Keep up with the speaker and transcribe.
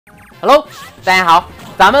Hello， 大家好，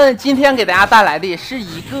咱们今天给大家带来的是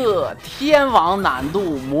一个天王难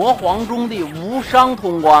度魔皇中的无伤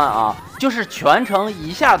通关啊，就是全程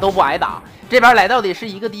一下都不挨打。这边来到的是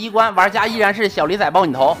一个第一关，玩家依然是小李仔爆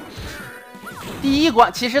你头。第一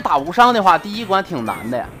关其实打无伤的话，第一关挺难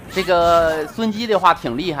的。这个孙基的话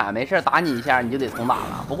挺厉害，没事打你一下你就得重打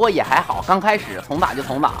了。不过也还好，刚开始重打就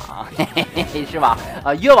重打啊，嘿嘿嘿，是吧？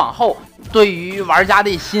越往后。 对于玩家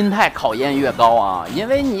的心态考验越高啊，因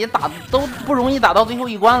为你打都不容易打到最后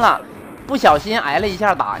一关了，不小心挨了一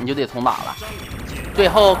下打，你就得重打了。最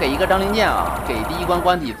后给一个张灵剑啊，给第一关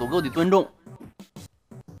关底足够的尊重。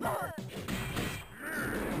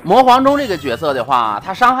魔皇中这个角色的话，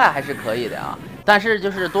他伤害还是可以的啊，但是就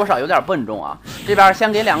是多少有点笨重啊。这边先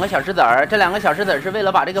给2个小石子儿，这2个小石子儿是为了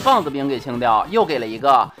把这个棒子兵给清掉，又给了一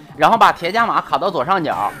个，然后把铁甲马卡到左上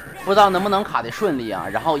角。 不知道能不能卡的顺利啊？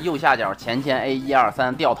然后右下角前 A 1 2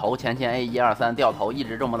 3掉头，前 A 1 2 3掉头，一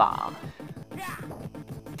直这么打啊。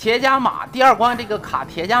铁甲马第2关这个卡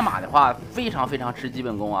铁甲马的话，非常吃基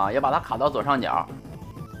本功啊，也把它卡到左上角，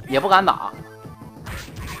也不敢打。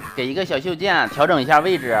给一个小袖剑，调整一下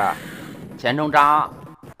位置，前中扎。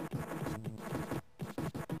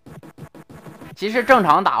其实正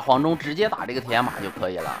常打黄忠，直接打这个铁甲马就可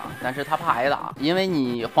以了啊，但是他怕挨打，因为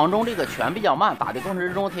你黄忠这个拳比较慢，打的过程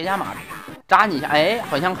之中铁甲马扎你一下，哎，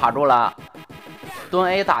好像卡住了，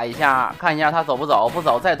蹲 A 打一下，看一下他走不走，不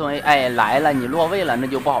走再蹲 A， 哎，来了，你落位了，那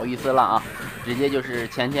就不好意思了啊，直接就是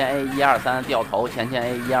前 A 1 2 3掉头，前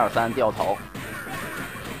A 1 2 3掉头，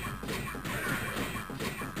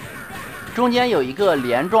中间有一个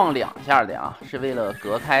连撞2下的啊，是为了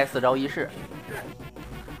隔开4招1式。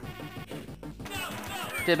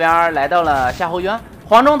 这边来到了夏侯渊，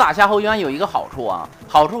黄忠打夏侯渊有一个好处啊，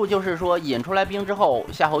好处就是说引出来兵之后，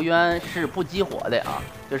夏侯渊是不激活的啊，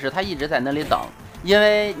就是他一直在那里等，因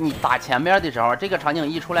为你打前边的时候，这个场景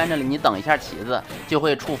一出来那里，你等一下旗子就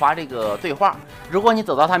会触发这个对话，如果你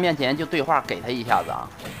走到他面前就对话给他一下子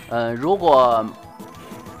啊，如果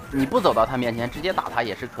你不走到他面前直接打他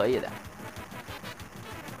也是可以的。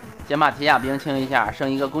先把铁甲兵清一下，剩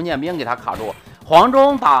一个弓箭兵给他卡住。 黄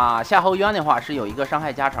忠打夏侯渊的话是有一个伤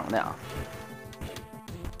害加成的啊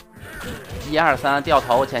，1 2 3掉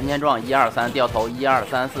头前撞，1 2 3掉头，1 2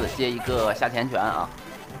 3 4接一个下前拳啊，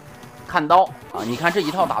看刀啊，你看这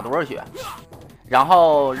一套打多少血，然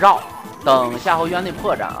后绕等夏侯渊的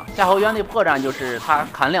破绽啊，夏侯渊的破绽就是他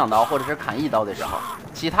砍2刀或者是砍1刀的时候，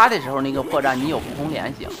其他的时候那个破绽你有浮空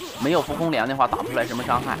连行，没有浮空连的话打不出来什么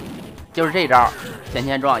伤害，就是这招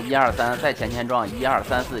前撞1 2 3再前撞1 2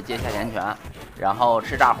 3 4接下前拳。 然后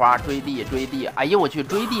吃炸花追地，哎呦我去，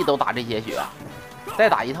追地都打这些血，再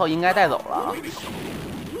打一套应该带走了啊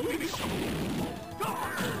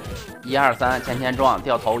！1 2 3前撞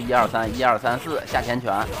掉头，1 2 3 1 2 3 4下前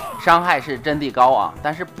拳，伤害是真的高啊，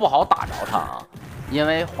但是不好打着他啊，因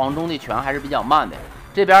为黄忠的拳还是比较慢的。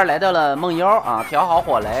这边来到了梦幽啊，调好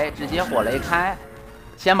火雷，直接火雷开，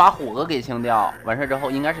先把虎哥给清掉，完事之后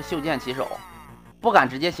应该是袖剑起手，不敢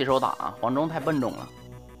直接起手打啊，黄忠太笨重了。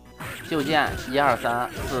 袖剑1 2 3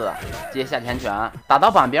 4接下前拳，打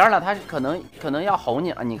到板边了，他可能要吼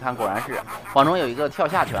你了。你看，果然是黄忠有一个跳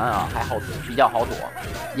下拳啊，还好比较好躲，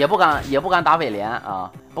也不敢打尾连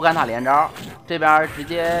啊，不敢打连招。这边直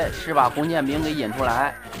接是把弓箭兵给引出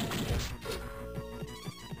来，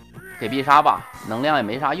给必杀吧，能量也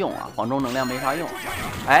没啥用啊，黄忠能量没啥用。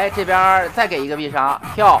哎，这边再给一个必杀，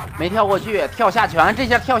跳没跳过去，跳下拳，这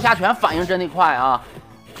下跳下拳反应真的快啊。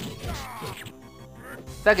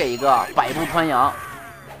 再给一个百步穿杨，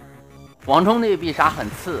黄忠的必杀很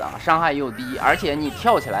次啊，伤害又低，而且你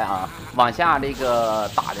跳起来啊，往下这个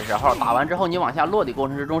打的时候，打完之后你往下落的过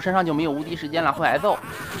程之中，身上就没有无敌时间了，会挨揍。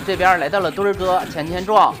这边来到了墩儿哥前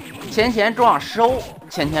撞收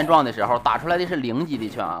前撞的时候，打出来的是0级的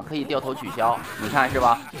拳啊，可以掉头取消，你看是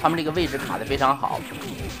吧？他们这个位置卡的非常好。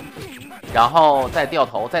 然后再掉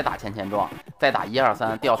头，再打前撞，再打1 2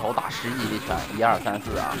 3掉头打10级的拳，1 2 3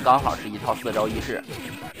 4啊，刚好是一套4招1式，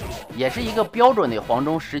也是一个标准的黄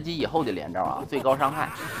忠10级以后的连招啊，最高伤害。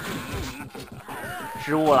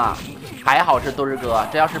失误了，还好是墩儿哥，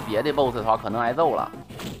这要是别的 BOSS 的话，可能挨揍了。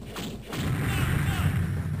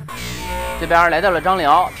这边来到了张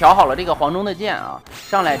辽，调好了这个黄忠的剑啊，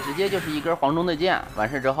上来直接就是一根黄忠的剑，完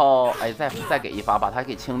事之后，哎，再给一发，把它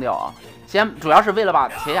给清掉啊。 先主要是为了把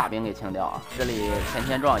铁甲兵给清掉啊！这里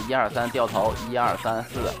前撞1 2 3掉头1 2 3 4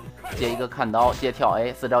接一个看刀接跳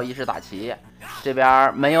A 4招1式打旗，这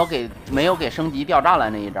边没有给升级掉栅栏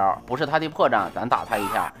那一招，不是他的破绽，咱打他一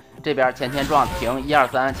下。这边前撞停1 2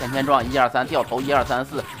 3前撞1 2 3掉头1 2 3 4，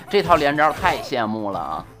这套连招太羡慕了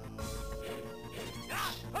啊！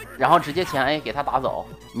然后直接前 A 给他打走，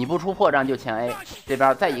你不出破绽就前 A， 这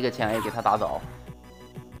边再一个前 A 给他打走，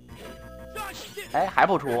哎还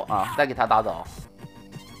不出啊，再给他打走，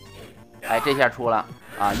哎这下出了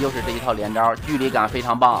啊，又是这一套连招，距离感非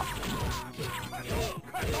常棒。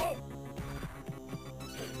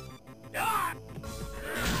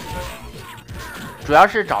主要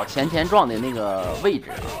是找前撞的那个位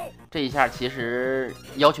置啊，这一下其实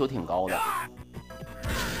要求挺高的。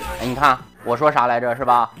哎，你看我说啥来着是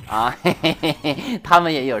吧？啊，嘿嘿嘿嘿，他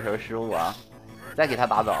们也有时候失误啊。再给他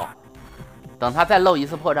打走，等他再漏一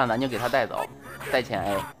次破绽，咱就给他带走，带前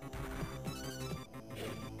A。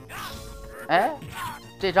哎，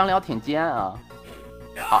这张辽挺尖啊。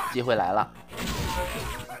好，机会来了。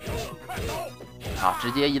好，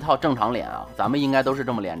直接一套正常连啊，咱们应该都是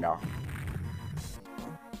这么连招。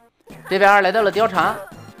这边来到了貂蝉，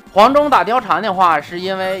黄忠打貂蝉的话，是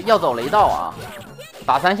因为要走雷道啊，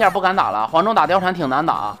打3下不敢打了。黄忠打貂蝉挺难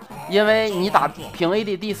打，因为你打平 A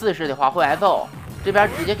的第4式的话会挨揍。这边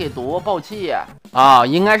直接给毒爆气啊，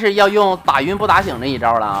应该是要用打晕不打醒这一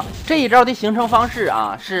招了啊。这一招的形成方式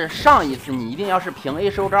啊，是上一次你一定要是平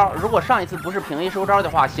A 收招，如果上一次不是平 A 收招的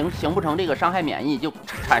话，形不成这个伤害免疫，就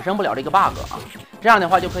产生不了这个 bug 啊。这样的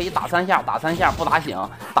话就可以打3下，打3下不打醒，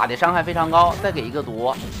打的伤害非常高，再给一个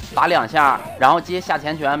毒，打2下，然后接下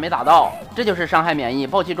前拳没打到，这就是伤害免疫，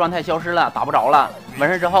暴气状态消失了，打不着了。完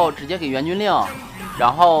事之后直接给援军令。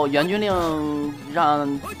然后援军令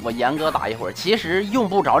让我严哥打一会儿，其实用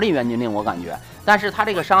不着这援军令我感觉，但是他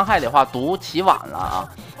这个伤害的话毒起晚了啊，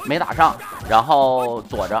没打上，然后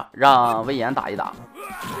躲着让魏延打一打。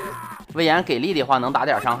魏延给力的话能打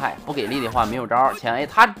点伤害，不给力的话没有招。前 A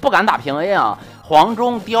他不敢打平 A 啊，黄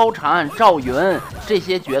忠、貂蝉、赵云这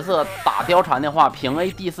些角色打貂蝉的话，平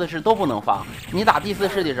A 第4式都不能发。你打第4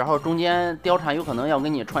式的时候，中间貂蝉有可能要给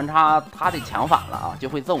你穿插他的强反了啊，就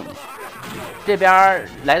会揍你。这边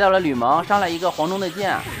来到了吕蒙，上来一个黄忠的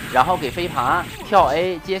剑，然后给飞盘跳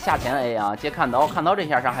A 接下前 A 啊，接看刀，看刀这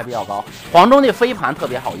下伤害比较高。黄忠的飞盘特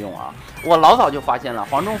别好用啊，我老早就发现了，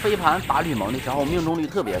黄忠飞盘打吕蒙的时候命中率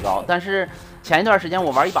特别高，但是前一段时间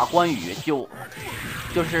我玩一把关羽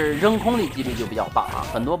就是扔空的几率就比较大啊。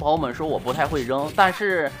很多朋友们说我不太会扔，但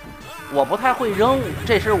是我不太会扔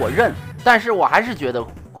这事我认，但是我还是觉得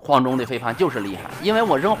黄忠的飞盘就是厉害，因为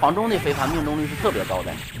我扔黄忠的飞盘命中率是特别高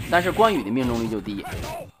的，但是关羽的命中率就低。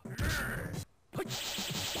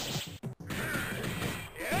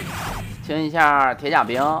清一下铁甲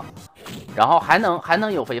兵，然后还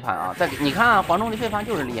能有飞盘啊！再你看黄忠的飞盘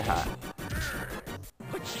就是厉害。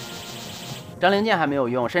张灵剑还没有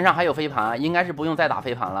用，身上还有飞盘，应该是不用再打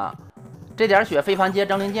飞盘了。这点血飞盘接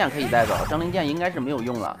张灵剑可以带走，张灵剑应该是没有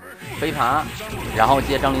用了。飞盘，然后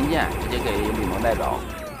接张灵剑，直接给吕蒙带走。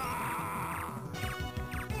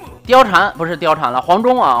貂蝉不是貂蝉了，黄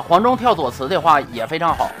忠啊，黄忠跳左慈的话也非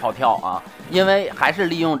常好跳啊，因为还是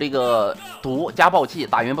利用这个毒加暴气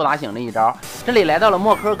打晕不打醒这一招。这里来到了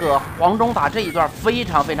墨科哥，黄忠打这一段非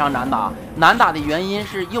常难打，难打的原因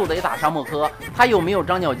是又得打沙漠科，他又没有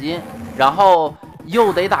张角金，然后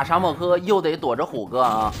又得打沙漠科，又得躲着虎哥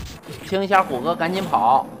啊。清一下虎哥，赶紧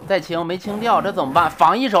跑，再清没清掉，这怎么办？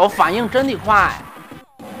防一手反应真的快。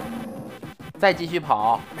再继续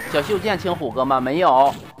跑，小袖剑清虎哥吗？没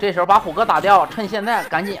有，这时候把虎哥打掉，趁现在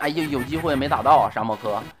赶紧，哎呦，有机会没打到啊，沙漠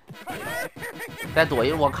科。再躲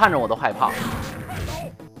一，我看着我都害怕。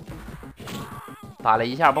打了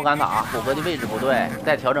一下不敢打，虎哥的位置不对，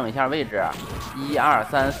再调整一下位置，1、2、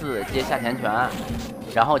3、4接下前拳，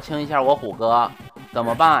然后清一下我虎哥，怎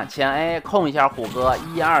么办？前 A 控一下虎哥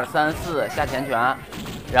，1、2、3、4下前拳，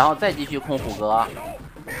然后再继续控虎哥。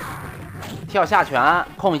跳下拳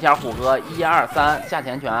控一下虎哥，1、2、3下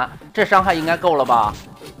前拳，这伤害应该够了吧？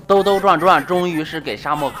兜转，终于是给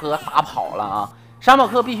沙漠科打跑了啊！沙漠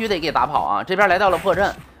科必须得给打跑啊！这边来到了破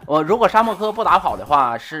阵，如果沙漠科不打跑的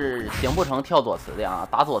话，是行不成跳左慈的啊！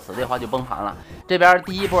打左慈的话就崩盘了。这边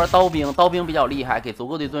第一波刀兵比较厉害，给足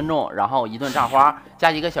够的尊重，然后一顿炸花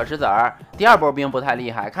加一个小石子儿。第二波兵不太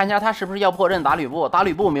厉害，看一下他是不是要破阵打吕布，打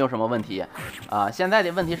吕布没有什么问题啊。现在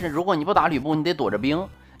的问题是，如果你不打吕布，你得躲着兵。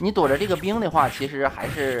你躲着这个兵的话，其实还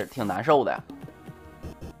是挺难受的。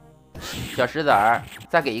小石子儿，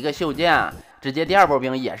再给一个袖剑，直接第二波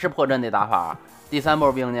兵也是破阵的打法。第三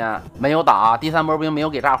波兵呢没有打，第三波兵没有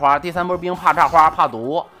给炸花，第三波兵怕炸花怕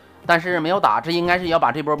毒，但是没有打，这应该是要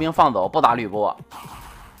把这波兵放走，不打吕布。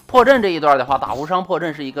破阵这一段的话，打无伤破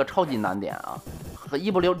阵是一个超级难点啊，一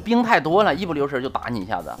不留兵太多了，一不留神就打你一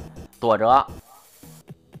下子，躲着，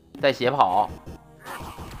再斜跑。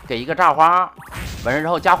给一个炸花，完事之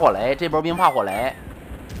后加火雷，这波兵怕火雷，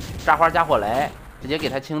炸花加火雷，直接给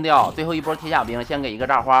他清掉。最后一波铁甲兵先给一个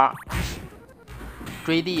炸花，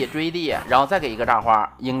追地，然后再给一个炸花，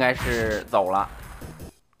应该是走了，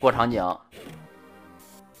过场景。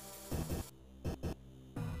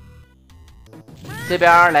这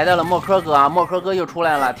边来到了墨科哥，墨科哥又出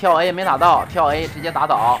来了，跳 A 没打到，跳 A 直接打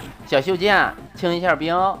倒小袖剑，清一下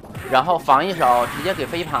兵，然后防一手，直接给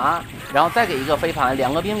飞盘，然后再给一个飞盘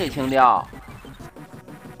，2个兵给清掉。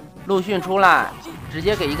陆逊出来，直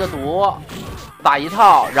接给一个毒，打一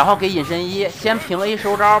套，然后给隐身一，先平 A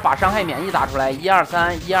收招，把伤害免疫打出来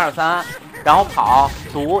，123，123，然后跑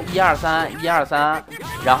毒123，123，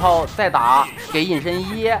然后再打给隐身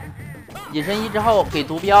一。隐身一之后给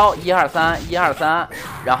毒镖123，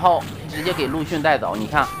然后直接给陆逊带走。你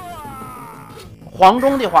看，黄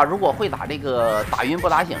忠的话，如果会打这个打晕不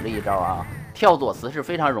打醒这一招啊，跳左慈是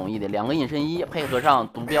非常容易的，2个隐身一配合上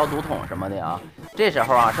毒镖、毒桶什么的啊，这时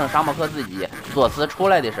候啊，剩沙漠科自己左慈出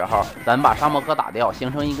来的时候，咱们把沙漠科打掉，形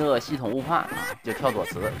成一个系统误判啊，就跳左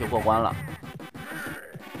慈就过关了。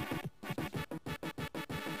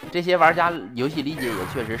这些玩家游戏理解也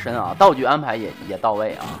确实深啊，道具安排也到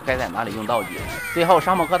位啊，该在哪里用道具。最后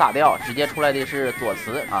沙漠科打掉，直接出来的是左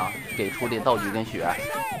慈啊，给出的道具跟血，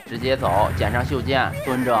直接走，捡上袖剑，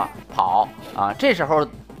蹲着跑啊。这时候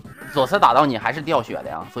左慈打到你还是掉血的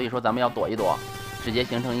呀，所以说咱们要躲一躲，直接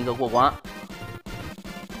形成一个过关。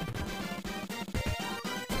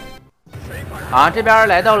啊，这边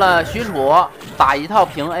来到了许褚，打一套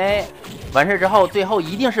平 A。完事之后，最后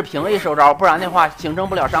一定是平 A 收招，不然的话形成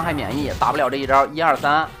不了伤害免疫，打不了这一招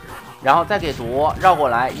123，然后再给毒绕过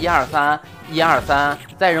来123，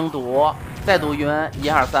再扔毒，再毒晕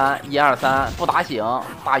123，不打醒，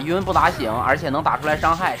打晕不打醒，而且能打出来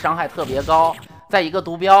伤害，伤害特别高。再一个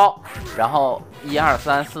毒镖，然后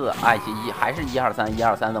123，哎，还是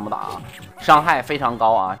123这么打，伤害非常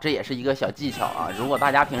高啊，这也是一个小技巧啊。如果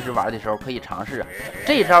大家平时玩的时候可以尝试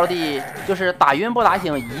这一招的，就是打晕不打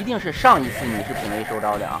醒，一定是上一次你是平 A 收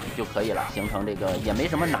招的啊就可以了，形成这个也没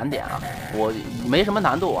什么难点啊，我没什么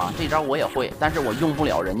难度啊，这招我也会，但是我用不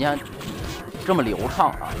了人家这么流畅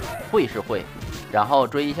啊，会是会。然后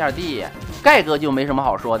追一下地，盖哥就没什么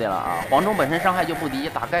好说的了啊。黄忠本身伤害就不低，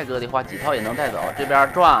打盖哥的话几套也能带走。这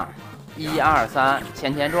边转123，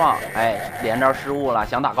前撞，哎，连招失误了，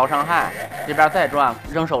想打高伤害。这边再转，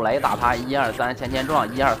扔手雷打他123，前撞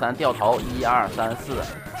123，掉头123，4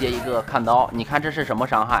接一个看刀。你看这是什么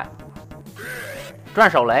伤害？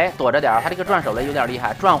转手雷躲着点，他这个转手雷有点厉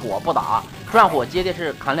害。转火不打，转火接的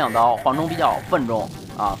是砍2刀。黄忠比较笨重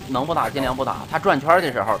啊，能不打尽量不打。他转圈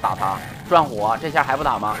的时候打他。转火这下还不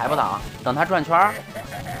打吗？还不打，等他转圈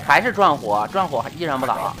还是转火，转火依然不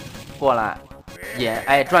打，过来引，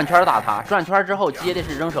哎，转圈打他，转圈之后接的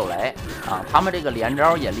是扔手雷啊，他们这个连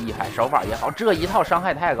招也厉害，手法也好，这一套伤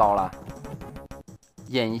害太高了。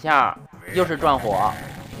引一下又是转火，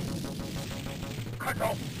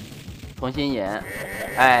重新引，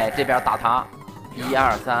哎，这边打他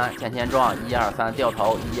123，前撞123，掉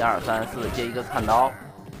头123，4接一个看刀。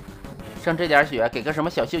剩这点血，给个什么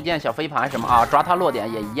小袖剑、小飞盘什么啊，抓他落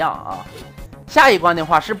点也一样啊。下一关的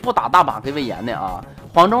话是不打大马跟魏延的啊，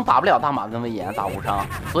黄忠打不了大马跟魏延，打无伤，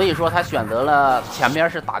所以说他选择了前边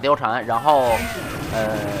是打貂蝉，然后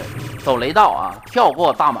走雷道啊，跳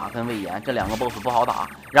过大马跟魏延这2个 BOSS 不好打，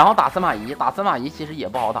然后打司马懿，打司马懿其实也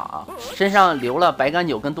不好打啊，身上留了白干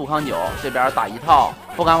酒跟杜康酒，这边打一套，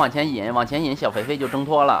不敢往前引，往前引小肥肥就挣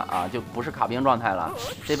脱了啊，就不是卡兵状态了，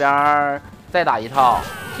这边。再打一套，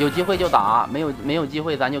有机会就打，没有机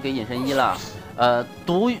会咱就给隐身一了。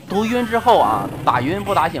毒晕之后啊，打晕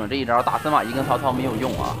不打醒这一招，打司马懿跟曹操没有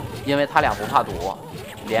用啊，因为他俩不怕毒。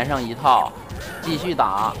连上一套，继续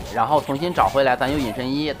打，然后重新找回来，咱有隐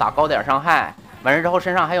身一，打高点伤害。完事之后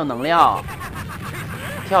身上还有能量，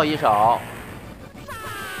跳一手，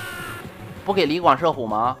不给李广射虎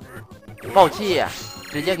吗？爆气，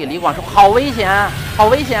直接给李广射，好危险，好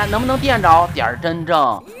危险，能不能垫着？点儿真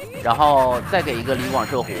正。然后再给一个李广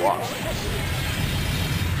射虎，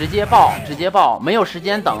直接爆，没有时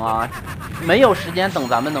间等啊，没有时间等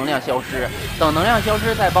咱们能量消失，等能量消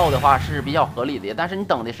失再爆的话是比较合理的，但是你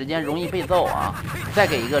等的时间容易被揍啊。再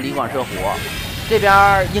给一个李广射虎，这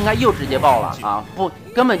边应该又直接爆了啊，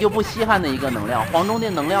根本就不稀罕的一个能量。黄忠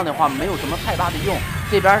的能量的话没有什么太大的用，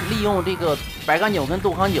这边利用这个白干酒跟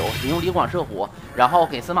杜康酒，使用李广射虎，然后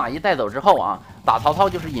给司马懿带走之后啊。打曹操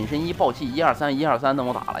就是隐身一爆气123那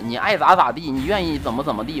么打了，你爱咋地，你愿意怎么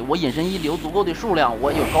地，我隐身一留足够的数量，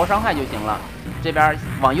我有高伤害就行了。这边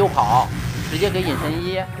往右跑，直接给隐身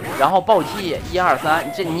一，然后爆气123，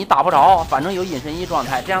这你打不着，反正有隐身一状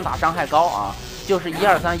态，这样打伤害高啊。就是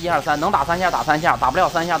123，123，能打3下打3下，打不了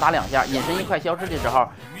3下打2下。隐身一快消失的时候，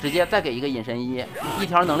直接再给一个隐身一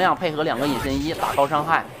条能量配合2个隐身打高伤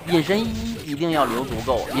害。隐身一定要留足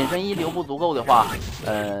够，隐身留不足够的话，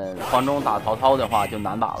黄忠打曹操的话就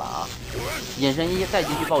难打了啊。隐身再继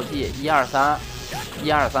续爆气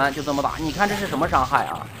，123，就这么打。你看这是什么伤害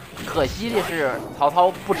啊？可惜的是曹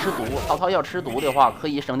操不吃毒，曹操要吃毒的话，可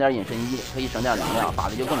以省点隐身可以省点能量，打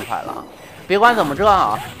的就更快了。别管怎么着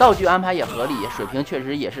啊，道具安排也合理，水平确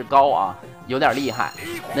实也是高啊，有点厉害。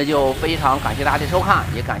那就非常感谢大家的收看，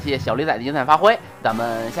也感谢小李仔的精彩发挥，咱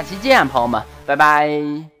们下期见，朋友们，拜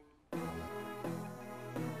拜。